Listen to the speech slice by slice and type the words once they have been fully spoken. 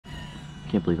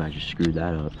Can't believe I just screwed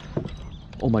that up.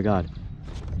 Oh my God.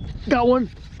 Got one.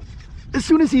 As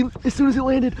soon as it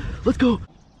landed. Let's go.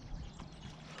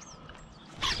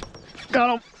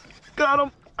 Got him. Got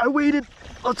him. I waited.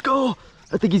 Let's go.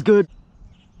 I think he's good.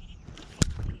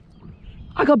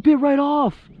 I got bit right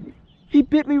off. He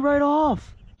bit me right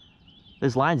off.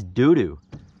 This line's doo-doo.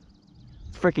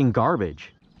 Freaking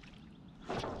garbage.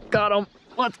 Got him.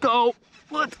 Let's go.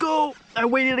 Let's go. I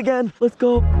waited again. Let's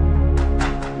go.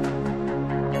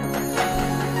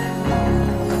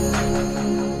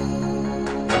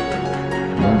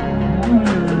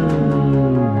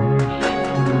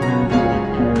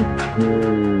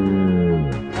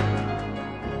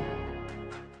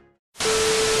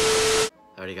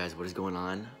 Alrighty guys, what is going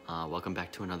on? Welcome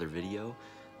back to another video.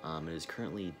 It is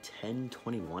currently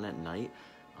 10:21 at night,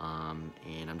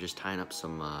 and I'm just tying up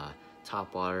some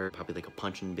top water, probably like a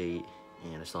punching bait,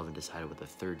 and I still haven't decided what the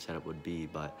third setup would be,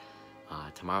 but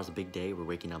tomorrow's a big day. We're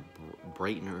waking up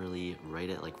bright and early, right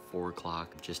at like 4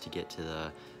 o'clock, just to get to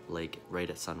the lake right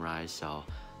at sunrise, so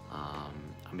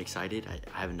I'm excited.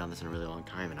 I haven't done this in a really long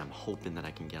time, and I'm hoping that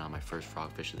I can get on my first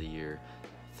frogfish of the year.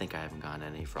 I think I haven't gotten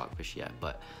any frogfish yet,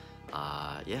 but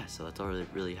yeah, so that's all I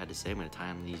really had to say. I'm gonna tie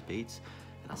on these baits,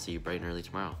 and I'll see you bright and early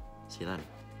tomorrow. See you then.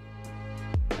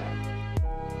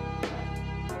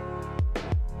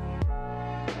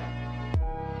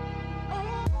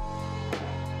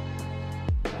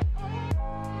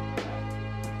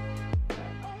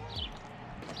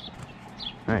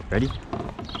 All right, ready?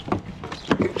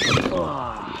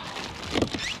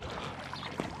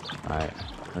 All right,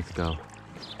 let's go.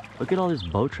 Look at all this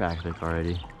boat traffic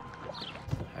already.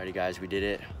 Alrighty guys, we did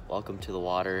it. Welcome to the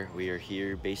water. We are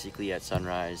here basically at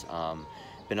sunrise.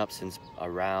 Been up since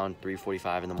around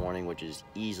 3:45 in the morning, which is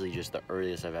easily just the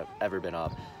earliest I've ever been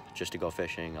up just to go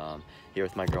fishing. Here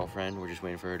with my girlfriend. We're just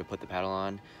waiting for her to put the paddle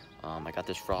on. I got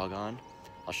this frog on.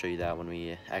 I'll show you that when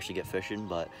we actually get fishing,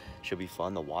 but it should be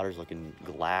fun. The water's looking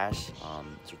glass.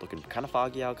 It's looking kind of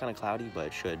foggy out, kind of cloudy, but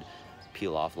it should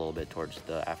peel off a little bit towards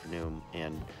the afternoon,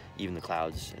 and even the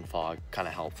clouds and fog kind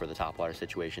of help for the topwater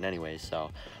situation anyway.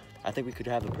 So I think we could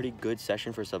have a pretty good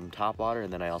session for some topwater,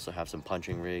 and then I also have some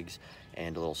punching rigs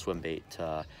and a little swim bait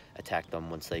to attack them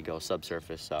once they go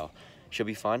subsurface. So should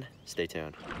be fun. Stay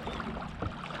tuned.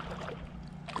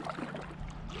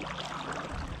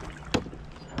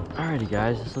 Alrighty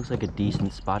guys, this looks like a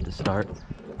decent spot to start.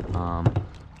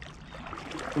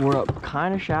 We're up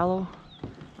kind of shallow.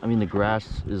 I mean, the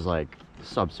grass is like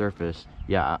subsurface.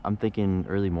 Yeah, I'm thinking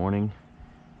early morning.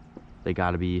 The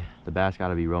bass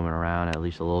gotta be roaming around at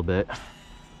least a little bit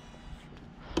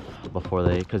before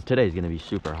because today's gonna be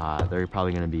super hot. They're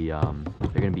probably gonna be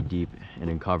they're gonna be deep and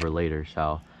in cover later,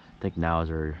 so I think now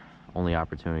is our only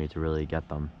opportunity to really get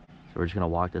them. So we're just gonna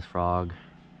walk this frog,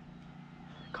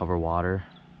 cover water,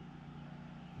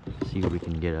 see if we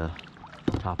can get a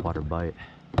topwater bite.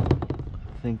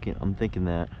 I'm thinking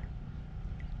that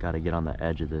gotta get on the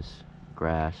edge of this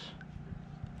grass.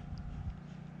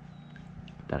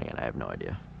 Then again, I have no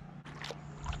idea.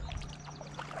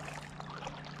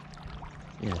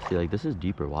 Yeah, see, like this is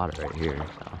deeper water right here,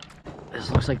 so this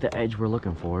looks like the edge we're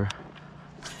looking for.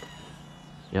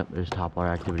 Yep, there's topwater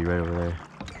activity right over there.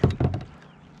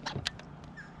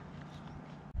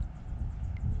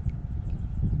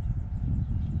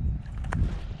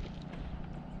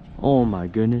 Oh my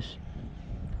goodness.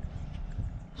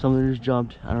 Something just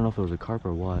jumped. I don't know if it was a carp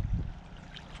or what.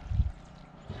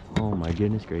 Oh my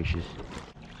goodness gracious.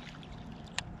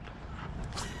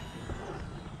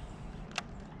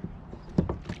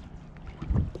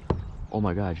 Oh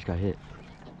my God, I just got hit.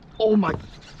 Oh my,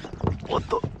 what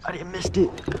the, I missed it.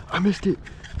 I missed it.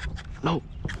 No,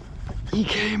 he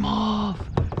came off.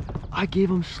 I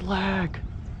gave him slack.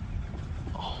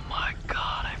 Oh my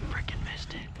God, I freaking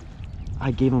missed it.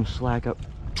 I gave him slack up.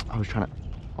 I was trying to,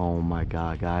 oh my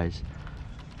God, guys.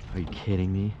 Are you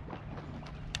kidding me?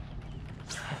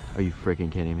 Are you freaking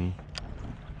kidding me?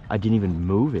 I didn't even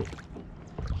move it.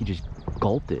 He just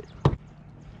gulped it.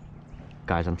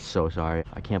 Guys, I'm so sorry.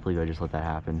 I can't believe I just let that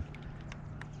happen.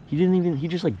 He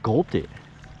just like gulped it.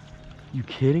 You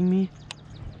kidding me?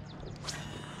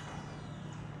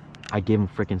 I gave him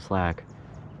freaking slack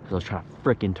because I was trying to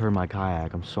freaking turn my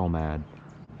kayak. I'm so mad.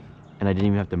 And I didn't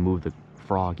even have to move the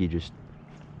frog. He just,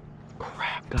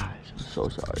 crap, guys, I'm so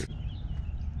sorry.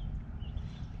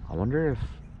 I wonder if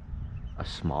a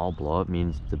small blow up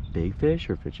means the big fish,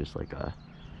 or if it's just like a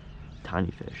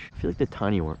tiny fish. I feel like the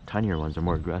tinier ones are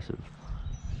more aggressive.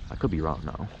 I could be wrong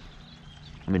though.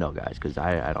 Let me know, guys, because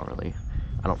I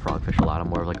don't frog fish a lot. I'm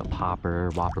more of like a popper,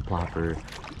 whopper plopper,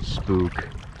 spook,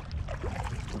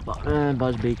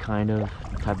 buzzbait kind of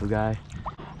type of guy.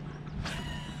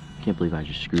 Can't believe I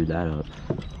just screwed that up.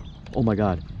 Oh my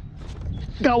God.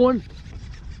 Got one.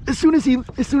 As soon as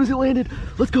it landed.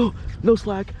 Let's go. No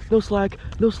slack, no slack,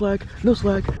 no slack, no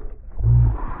slack.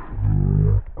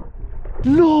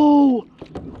 No!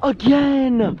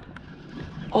 Again!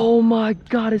 Oh my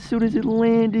God, as soon as it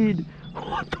landed.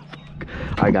 What the fuck?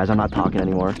 All right, guys, I'm not talking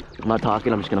anymore. I'm not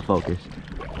talking, I'm just gonna focus.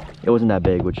 It wasn't that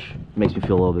big, which makes me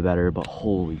feel a little bit better, but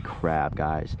holy crap,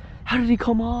 guys. How did he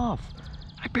come off?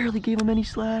 I barely gave him any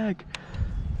slack.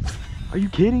 Are you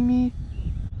kidding me?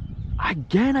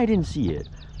 Again, I didn't see it.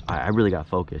 I really gotta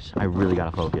focus. I really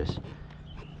gotta focus.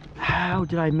 How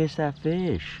did I miss that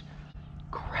fish?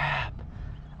 Crap.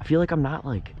 I feel like I'm not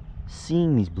like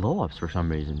seeing these blow-ups for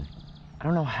some reason. I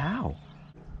don't know how.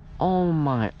 Oh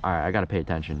my, all right, I gotta pay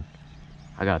attention.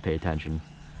 I gotta pay attention.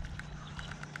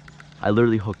 I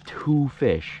literally hooked 2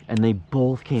 fish and they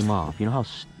both came off. You know how,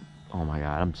 oh my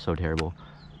God, I'm so terrible.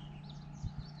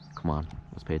 Come on,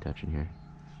 let's pay attention here.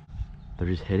 They're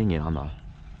just hitting it on the,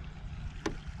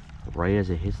 right as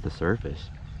it hits the surface.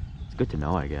 It's good to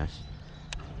know, I guess.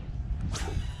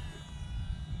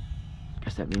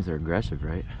 Guess that means they're aggressive,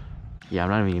 right? Yeah, I'm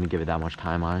not even gonna give it that much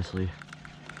time, honestly.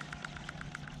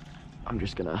 I'm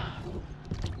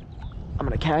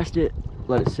gonna cast it,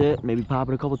 let it sit, maybe pop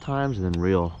it a couple times, and then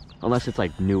reel. Unless it's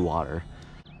like new water.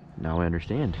 Now I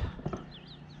understand.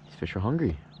 These fish are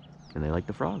hungry, and they like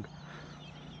the frog.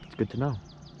 It's good to know.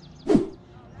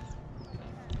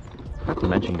 Not to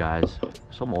mention, guys,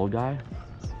 some old guy,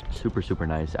 super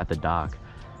nice, at the dock.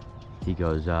 He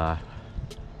goes,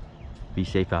 be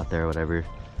safe out there, whatever.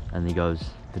 And he goes,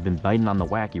 they've been biting on the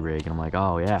wacky rig. And I'm like,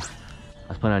 oh yeah. I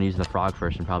was planning on using the frog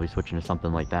first and probably switching to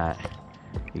something like that.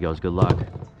 He goes, good luck.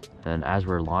 And as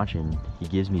we're launching, he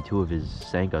gives me 2 of his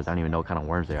Senkos. I don't even know what kind of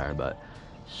worms they are, but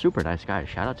super nice guy.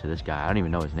 Shout out to this guy. I don't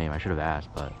even know his name. I should have asked,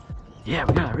 but yeah,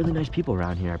 we got really nice people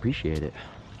around here. I appreciate it.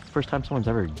 First time someone's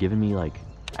ever given me like,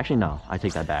 actually no, I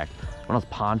take that back. When I was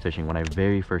pond fishing, when I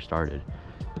very first started,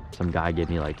 some guy gave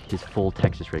me like his full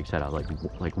Texas rig setup,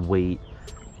 like weight,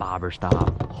 bobber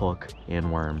stop, hook,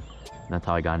 and worm. And that's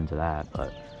how I got into that.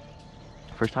 But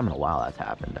first time in a while that's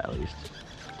happened, at least.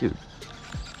 Dude,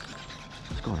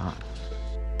 what's going on?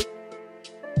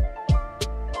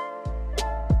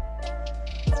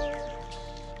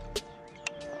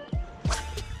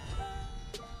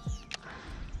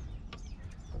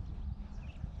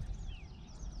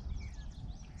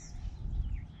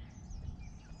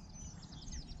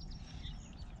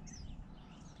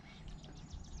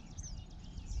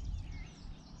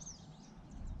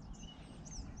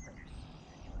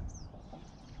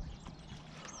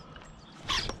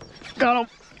 Got him,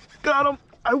 got him.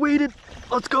 I waited.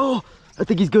 Let's go. I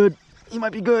think he's good. He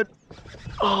might be good.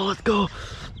 Oh, let's go.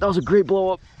 That was a great blow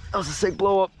up. That was a sick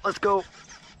blow up. Let's go.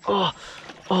 Oh,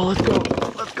 let's go.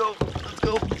 Let's go. Let's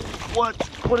go.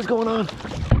 What is going on?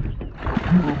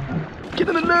 Get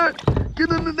in the net. Get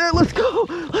in the net. Let's go.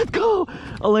 Let's go.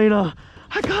 Elena,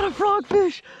 I got a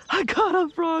frogfish. I got a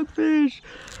frogfish.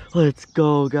 Let's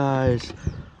go, guys.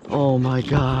 Oh my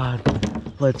God.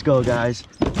 Let's go, guys.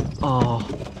 Oh,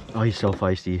 he's so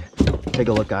feisty. Take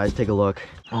a look, guys, take a look.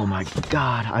 Oh my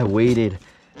God, I waited.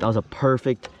 That was a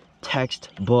perfect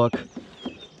textbook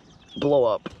blow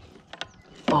up.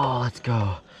 Oh, let's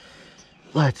go.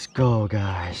 Let's go,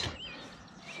 guys.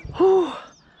 Whew.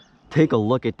 Take a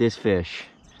look at this fish.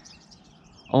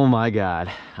 Oh my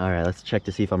God. All right, let's check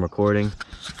to see if I'm recording.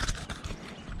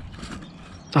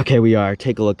 Okay, we are.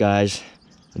 Take a look, guys.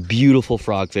 Beautiful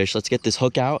frogfish. Let's get this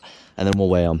hook out and then we'll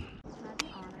weigh them.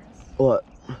 What?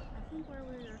 I think where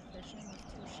we were fishing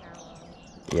was too shallow.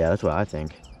 Yeah, that's what I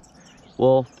think.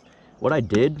 Well, what I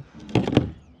did,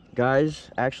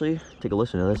 guys, actually, take a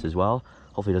listen to this as well.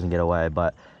 Hopefully it doesn't get away,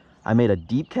 but I made a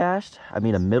deep cast, I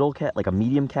made a middle cast, like a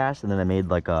medium cast, and then I made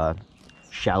like a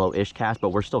shallow-ish cast, but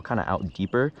we're still kind of out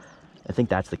deeper. I think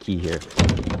that's the key here.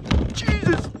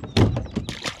 Jesus!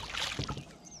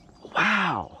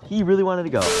 Wow, he really wanted to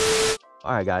go.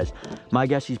 All right, guys, my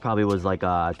guess he probably was like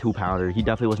a 2-pounder. He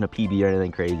definitely wasn't a PB or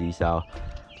anything crazy, so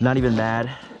not even mad.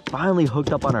 Finally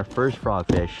hooked up on our first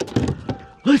frogfish.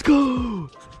 Let's go.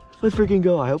 Let's freaking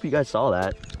go. I hope you guys saw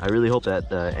that. I really hope that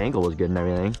the angle was good and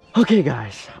everything. Okay,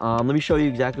 guys, let me show you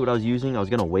exactly what I was using. I was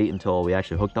gonna wait until we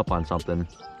actually hooked up on something.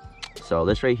 So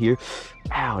this right here,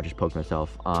 ow, I just poked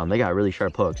myself. They got really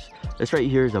sharp hooks. This right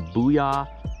here is a Booyah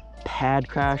pad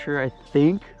crasher,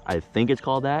 I think it's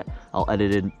called that. I'll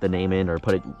edit the name in or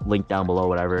put it linked down below,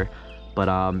 whatever.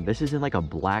 But this is in like a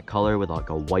black color with like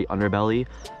a white underbelly.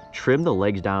 Trimmed the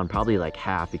legs down probably like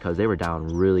half because they were down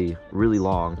really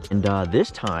long. And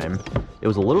this time it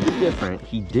was a little bit different.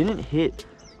 He didn't hit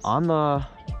on the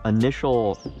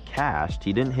initial cast,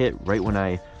 he didn't hit right when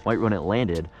it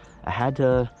landed. I had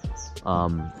to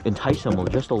entice him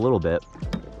just a little bit,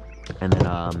 and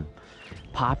then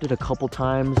popped it a couple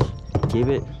times, gave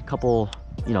it a couple,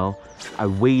 you know, I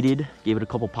waited, gave it a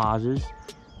couple pauses,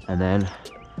 and then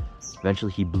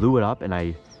eventually he blew it up, and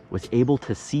I was able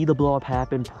to see the blow up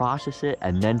happen, process it,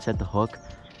 and then set the hook.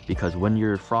 Because when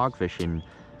you're frog fishing,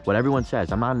 what everyone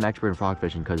says, I'm not an expert in frog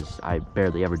fishing because I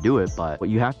barely ever do it, but what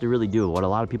you have to really do, what a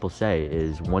lot of people say,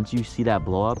 is once you see that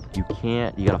blow up, you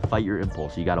gotta fight your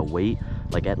impulse. You gotta wait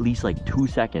like at least like 2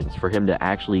 seconds for him to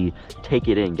actually take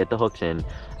it in, get the hooks in,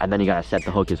 and then you gotta set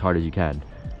the hook as hard as you can.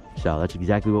 So that's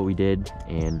exactly what we did,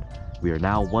 and we are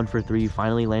now 1 for 3,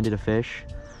 finally landed a fish.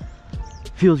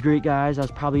 Feels great, guys.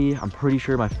 That's probably, I'm pretty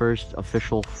sure, my first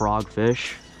official frog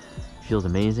fish. Feels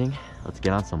amazing. Let's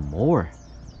get on some more.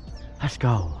 Let's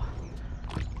go.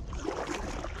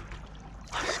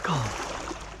 Let's go.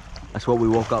 That's what we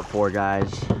woke up for,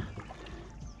 guys.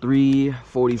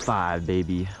 3:45,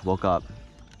 baby. Woke up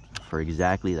for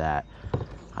exactly that.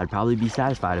 I'd probably be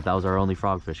satisfied if that was our only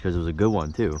frog fish, because it was a good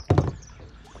one too.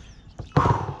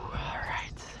 All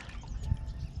right.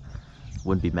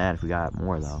 Wouldn't be mad if we got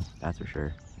more though, that's for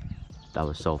sure. That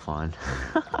was so fun.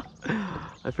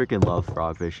 I freaking love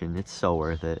frog fishing. It's so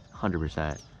worth it,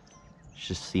 100%.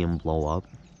 Just see them blow up.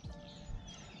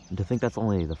 And to think that's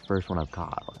only the first one I've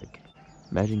caught. Like,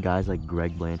 imagine guys like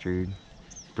Greg Blanchard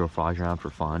throw frogs around for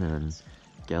fun and then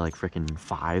get like freaking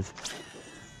 5.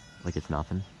 Like it's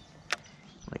nothing.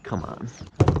 Like, come on.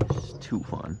 This is too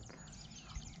fun.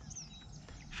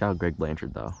 Shout out Greg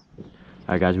Blanchard though.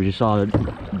 Alright guys, we just saw it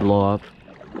blow up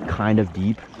kind of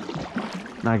deep.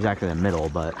 Not exactly in the middle,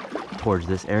 but towards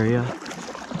this area.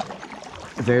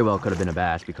 It very well could have been a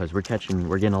bass because we're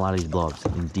getting a lot of these blow-ups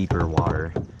in deeper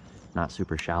water, not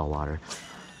super shallow water.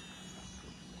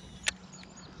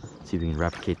 Let's see if we can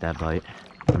replicate that bite.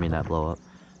 I mean, that blow-up.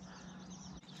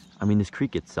 I mean, this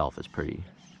creek itself is pretty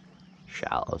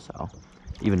shallow, so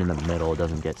even in the middle, it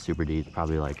doesn't get super deep.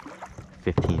 Probably like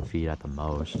 15 feet at the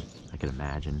most, I could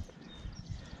imagine.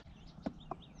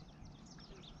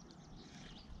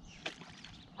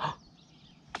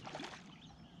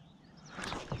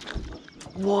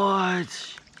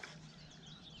 What?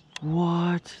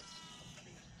 What?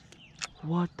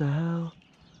 What the hell?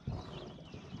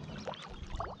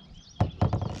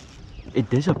 It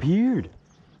disappeared.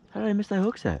 How did I miss that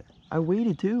hook set? I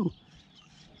waited too.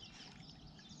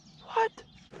 What?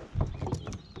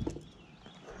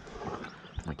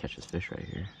 I'm gonna catch this fish right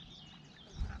here.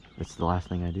 It's the last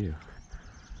thing I do.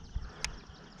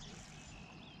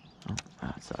 Oh,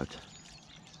 that sucked.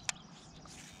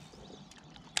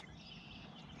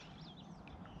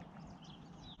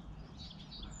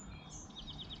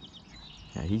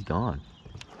 Yeah, he's gone.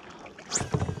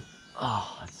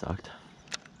 Oh, that sucked.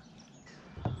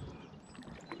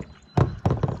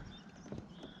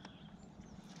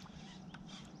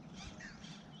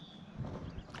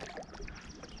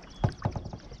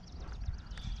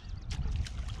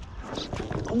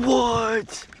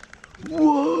 What?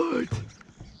 What?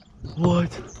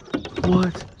 What?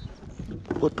 What?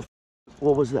 What the?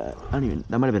 What was that? I don't even.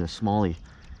 That might have been a smallie.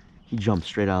 He jumped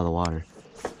straight out of the water.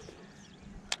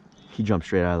 He jumped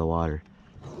straight out of the water.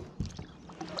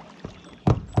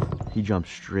 He jumped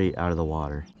straight out of the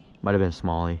water. Might have been a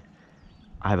smallie.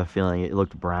 I have a feeling it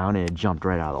looked brown and it jumped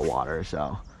right out of the water,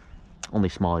 so only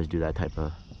smallies do that type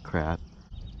of crap.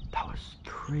 That was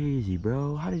crazy,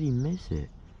 bro. How did he miss it?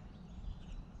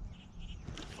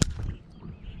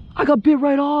 I got bit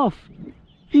right off.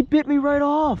 He bit me right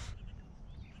off.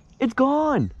 It's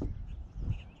gone.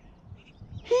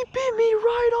 He bit me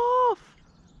right off.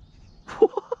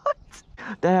 What?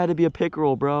 That had to be a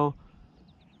pickerel, bro.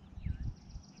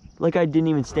 Like I didn't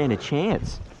even stand a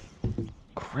chance.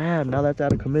 Crap, now that's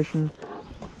out of commission.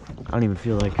 I don't even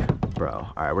feel like, bro.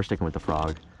 All right, we're sticking with the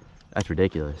frog. That's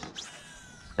ridiculous.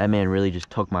 That man really just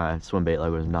took my swim bait like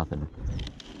it was nothing.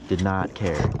 Did not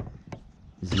care.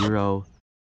 0.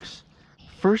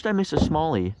 First I miss a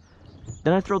smallie.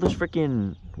 Then I throw this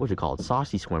freaking, what's it called?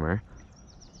 Saucy swimmer.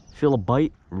 Feel a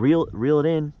bite, reel it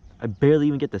in. I barely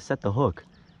even get to set the hook.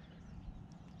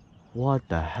 What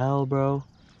the hell, bro?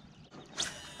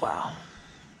 Wow.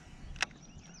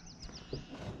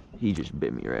 He just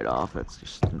bit me right off. That's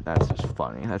just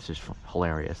funny. That's just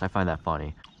hilarious. I find that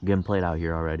funny. I'm getting played out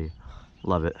here already.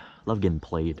 Love it. Love getting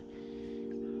played.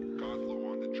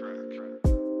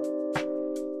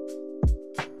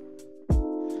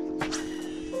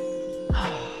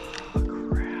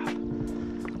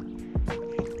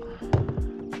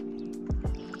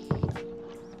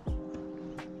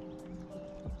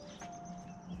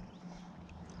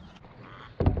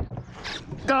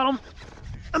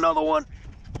 another one.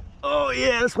 Oh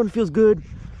yeah, this one feels good.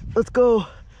 Let's go.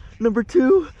 Number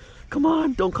 2. Come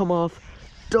on, don't come off.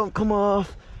 Don't come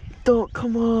off. Don't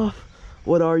come off.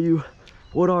 What are you?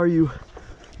 What are you?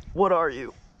 What are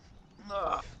you?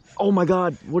 Oh my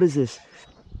God, what is this?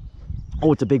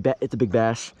 Oh, it's a big it's a big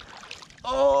bass.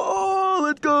 Oh,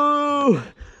 let's go.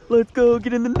 Let's go,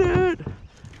 get in the net.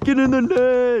 Get in the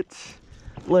net.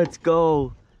 Let's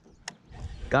go.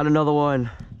 Got another one.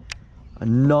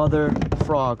 Another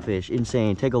frogfish.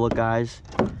 Insane. Take a look, guys.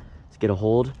 Let's get a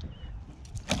hold.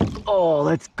 Oh,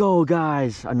 let's go,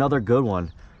 guys. Another good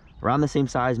one. Around the same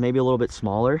size, maybe a little bit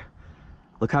smaller.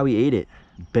 Look how he ate it.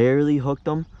 Barely hooked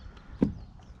him.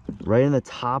 Right in the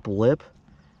top lip.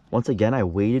 Once again, I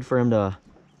waited for him to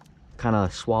kind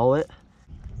of swallow it.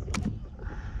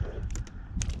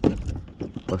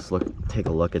 Let's take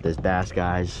a look at this bass,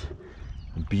 guys.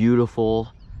 Beautiful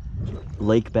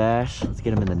lake bass. Let's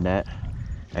get him in the net.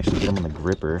 Actually, get him in the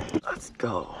gripper. Let's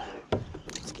go.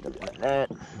 Let's get him in the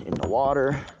net, in the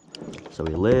water, so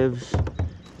he lives. All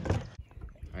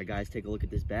right, guys, take a look at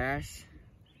this bass.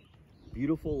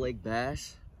 Beautiful lake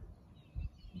bass.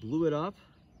 Blew it up.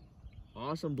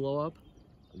 Awesome blow up.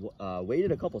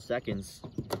 Waited a couple seconds.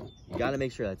 You got to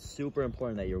make sure, that's super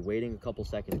important, that you're waiting a couple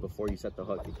seconds before you set the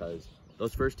hook, because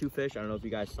those first 2 fish, I don't know if you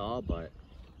guys saw, but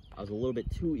I was a little bit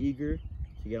too eager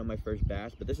to get on my first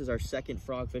bass. But this is our second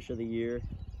frogfish of the year.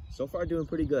 So far doing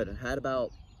pretty good. I had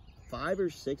about 5 or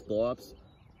 6 blow-ups.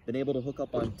 Been able to hook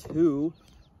up on 2.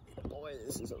 Boy,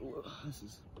 this is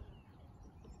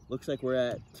looks like we're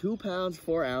at 2 pounds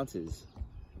 4 ounces.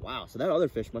 Wow, so that other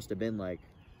fish must have been like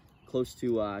close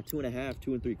to 2.5,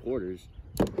 2 3/4.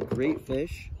 Great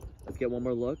fish. Let's get one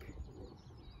more look,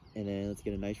 and then let's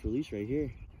get a nice release right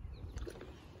here.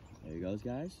 There he goes,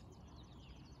 guys.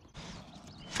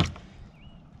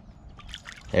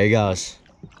 There he goes.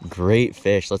 Great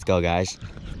fish. Let's go, guys.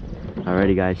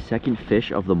 Alrighty, guys, second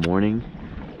fish of the morning.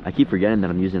 I keep forgetting that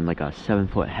I'm using like a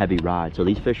 7-foot heavy rod, so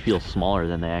these fish feel smaller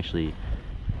than they actually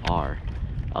are.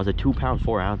 I was a 2 pound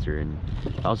 4 ouncer, and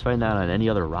if I was fighting that on any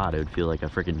other rod, it would feel like a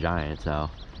freaking giant. So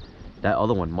that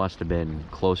other one must have been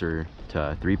closer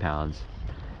to 3 pounds.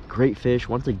 Great fish.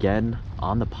 Once again,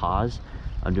 on the pause,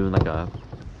 I'm doing like a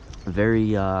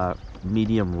very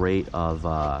medium rate of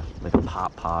like a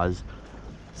pop pause.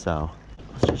 So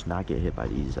let's just not get hit by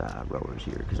these rowers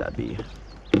here, because that'd be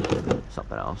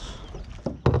something else.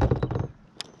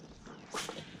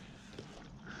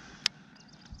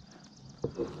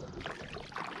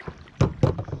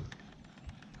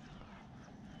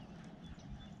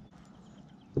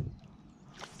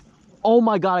 Oh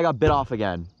my God, I got bit off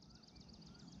again.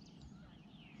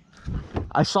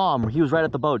 I saw him. He was right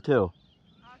at the boat too.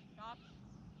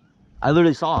 I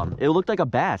literally saw him. It looked like a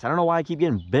bass. I don't know why I keep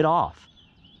getting bit off.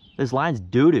 This line's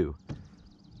doo-doo.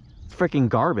 It's freaking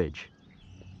garbage.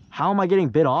 How am I getting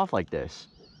bit off like this?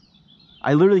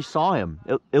 I literally saw him.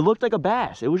 It looked like a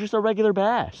bass. It was just a regular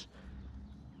bass.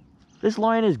 This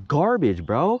line is garbage,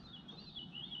 bro.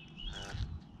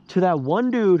 To that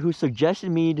one dude who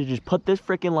suggested me to just put this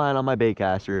freaking line on my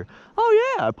baitcaster.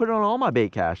 Oh yeah, I put it on all my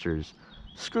baitcasters.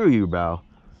 Screw you, bro.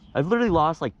 I've literally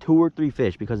lost like 2 or 3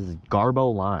 fish because of this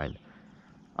garbo line.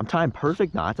 I'm tying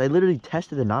perfect knots. I literally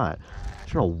tested the knot.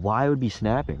 I don't know why it would be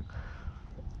snapping.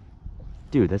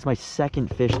 Dude, that's my second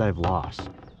fish that I've lost.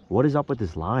 What is up with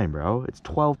this line, bro? It's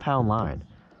 12-pound line.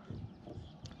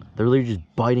 They're literally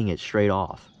just biting it straight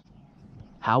off.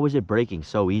 How is it breaking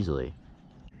so easily?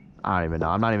 I don't even know.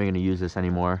 I'm not even going to use this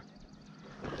anymore.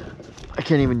 I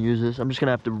can't even use this. I'm just going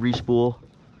to have to respool.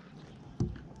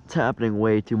 It's happening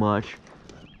way too much.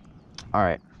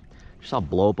 Alright. Just saw a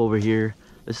blow up over here.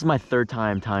 This is my 3rd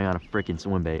time tying on a freaking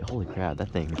swim bait. Holy crap, that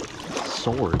thing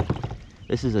soared.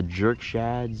 This is a jerk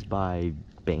Shadz by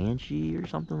Banshee or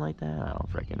something like that. I don't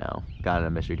freaking know. Got it in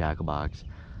a mystery tackle box.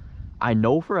 I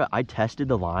know I tested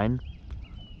the line.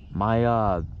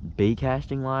 My bait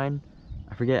casting line,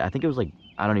 I forget, I think it was like,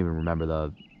 I don't even remember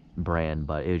the brand,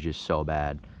 but it was just so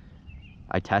bad.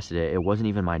 I tested it. It wasn't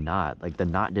even my knot. Like, the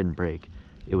knot didn't break.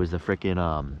 It was the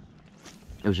freaking,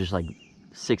 it was just like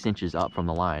 6 inches up from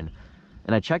the line.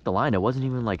 And I checked the line. It wasn't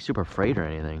even like super frayed or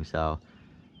anything. So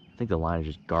I think the line is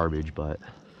just garbage, but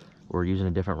we're using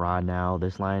a different rod now.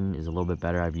 This line is a little bit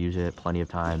better. I've used it plenty of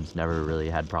times. Never really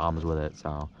had problems with it.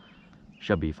 So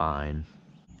should be fine.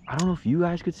 I don't know if you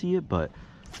guys could see it, but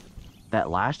that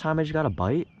last time I just got a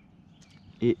bite,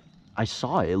 I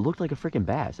saw it. It looked like a freaking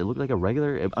bass. It looked like a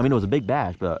regular, I mean, it was a big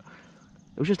bass, but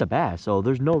it was just a bass. So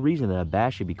there's no reason that a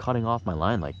bass should be cutting off my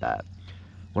line like that.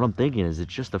 What I'm thinking is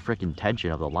it's just the freaking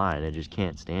tension of the line. I just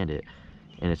can't stand it.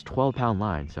 And it's 12-pound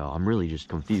line, so I'm really just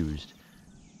confused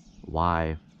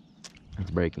why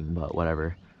it's breaking, but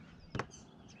whatever.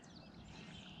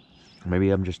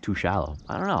 Maybe I'm just too shallow.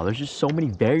 I don't know. There's just so many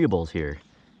variables here.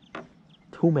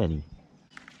 Too many.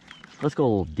 Let's go a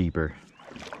little deeper.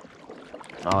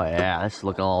 Oh yeah, let's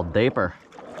look a little deeper.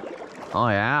 Oh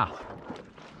yeah.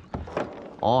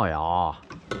 Oh yeah.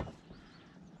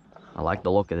 I like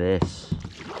the look of this.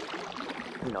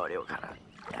 No idea what kind of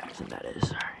accent that is.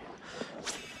 Sorry.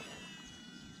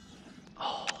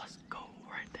 Oh, let's go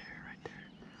right there, right there,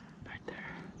 right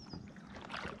there.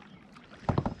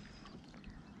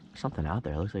 Something out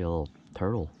there. It looks like a little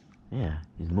turtle. Yeah,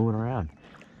 he's moving around.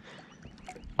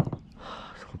 There's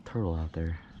a little turtle out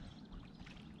there.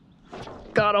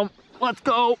 Got him. Let's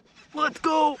go. Let's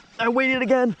go. I waited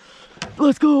again.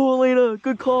 Let's go, Elena.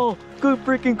 Good call. Good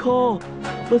freaking call.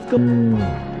 Let's go.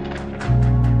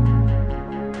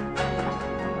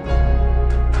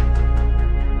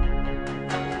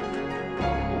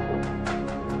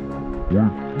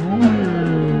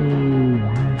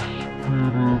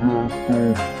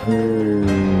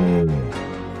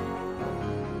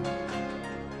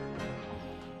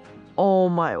 Oh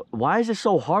my, why is it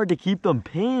so hard to keep them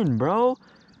pinned, bro?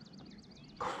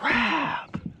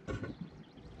 Crap.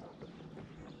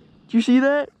 Did you see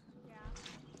that? Yeah.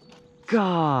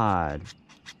 God.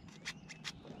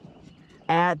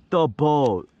 At the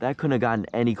boat. That couldn't have gotten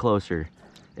any closer.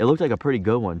 It looked like a pretty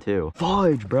good one too.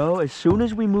 Fudge, bro. As soon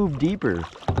as we move deeper,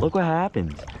 look what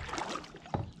happens.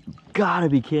 Gotta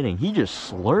be kidding. He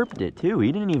just slurped it too.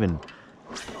 He didn't even...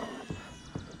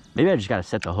 Maybe I just gotta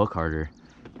set the hook harder.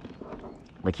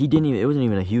 Like he didn't even... It wasn't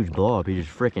even a huge blow up. He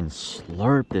just freaking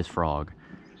slurped this frog.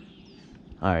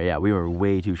 Alright, yeah, we were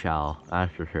way too shallow.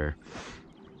 That's for sure.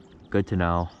 Good to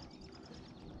know.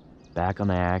 Back on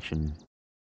the action.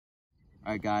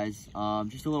 Alright guys,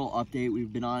 just a little update.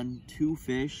 We've been on 2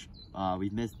 fish.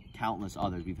 We've missed countless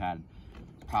others. We've had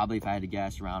probably, if I had to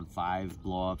guess, around 5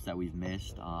 blow-ups that we've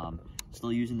missed.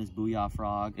 Still using this Booyah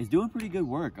frog. It's doing pretty good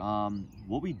work.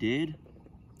 What we did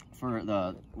for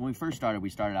when we first started, we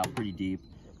started out pretty deep.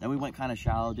 Then we went kind of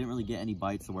shallow, didn't really get any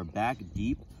bites, so we're back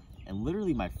deep. And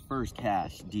literally my first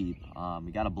cast deep,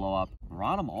 we got a blow up.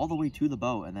 Brought him all the way to the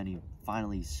boat, and then he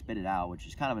finally spit it out, which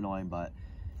is kind of annoying, but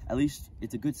at least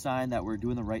it's a good sign that we're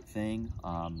doing the right thing.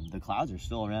 The clouds are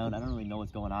still around. I don't really know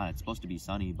what's going on. It's supposed to be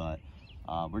sunny, but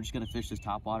we're just gonna fish this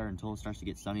topwater until it starts to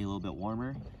get sunny, a little bit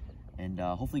warmer, and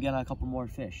hopefully get a couple more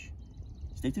fish.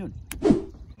 Stay tuned.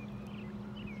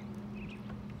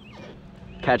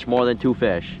 Catch more than 2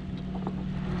 fish.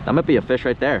 That might be a fish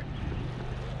right there.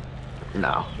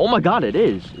 No. Oh my God, it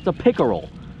is. It's a pickerel.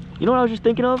 You know what I was just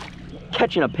thinking of?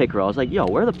 Catching a pickerel. I was like, yo,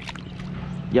 where the...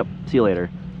 Yep, see you later.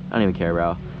 I don't even care,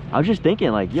 bro. I was just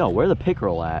thinking, like, yo, where the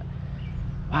pickerel at?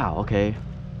 Wow, okay.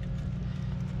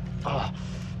 Oh.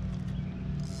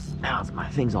 Now my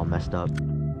thing's all messed up.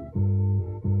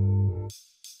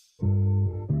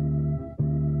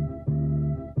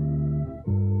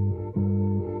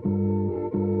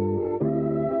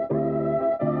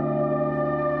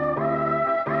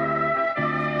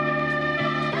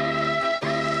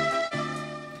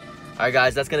 Alright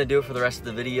guys, that's gonna do it for the rest of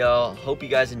the video. Hope you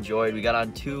guys enjoyed. We got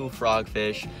on 2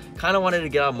 frogfish. Kind of wanted to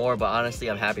get on more, but honestly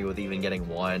I'm happy with even getting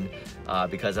 1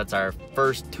 because that's our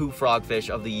first 2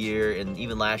 frogfish of the year, and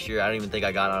even last year I don't even think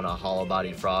I got on a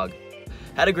hollow-bodied frog.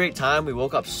 Had a great time. We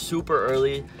woke up super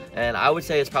early, and I would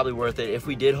say it's probably worth it. If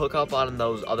we did hook up on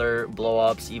those other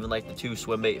blow-ups, even like the 2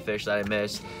 swim bait fish that I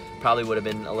missed, probably would have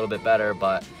been a little bit better,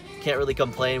 but can't really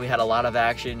complain. We had a lot of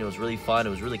action. It was really fun. It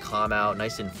was really calm out,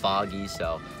 nice and foggy,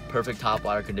 so perfect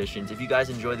topwater conditions. If you guys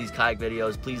enjoy these kayak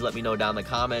videos, please let me know down in the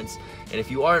comments. And if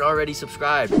you aren't already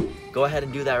subscribed, go ahead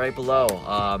and do that right below.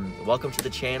 Welcome to the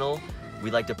channel. We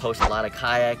like to post a lot of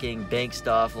kayaking, bank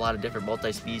stuff, a lot of different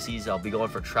multi-species. I'll be going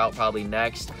for trout probably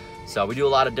next. So we do a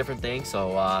lot of different things.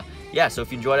 So yeah, so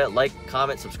if you enjoyed it, like,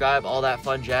 comment, subscribe, all that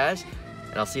fun jazz.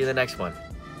 And I'll see you in the next one.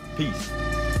 Peace.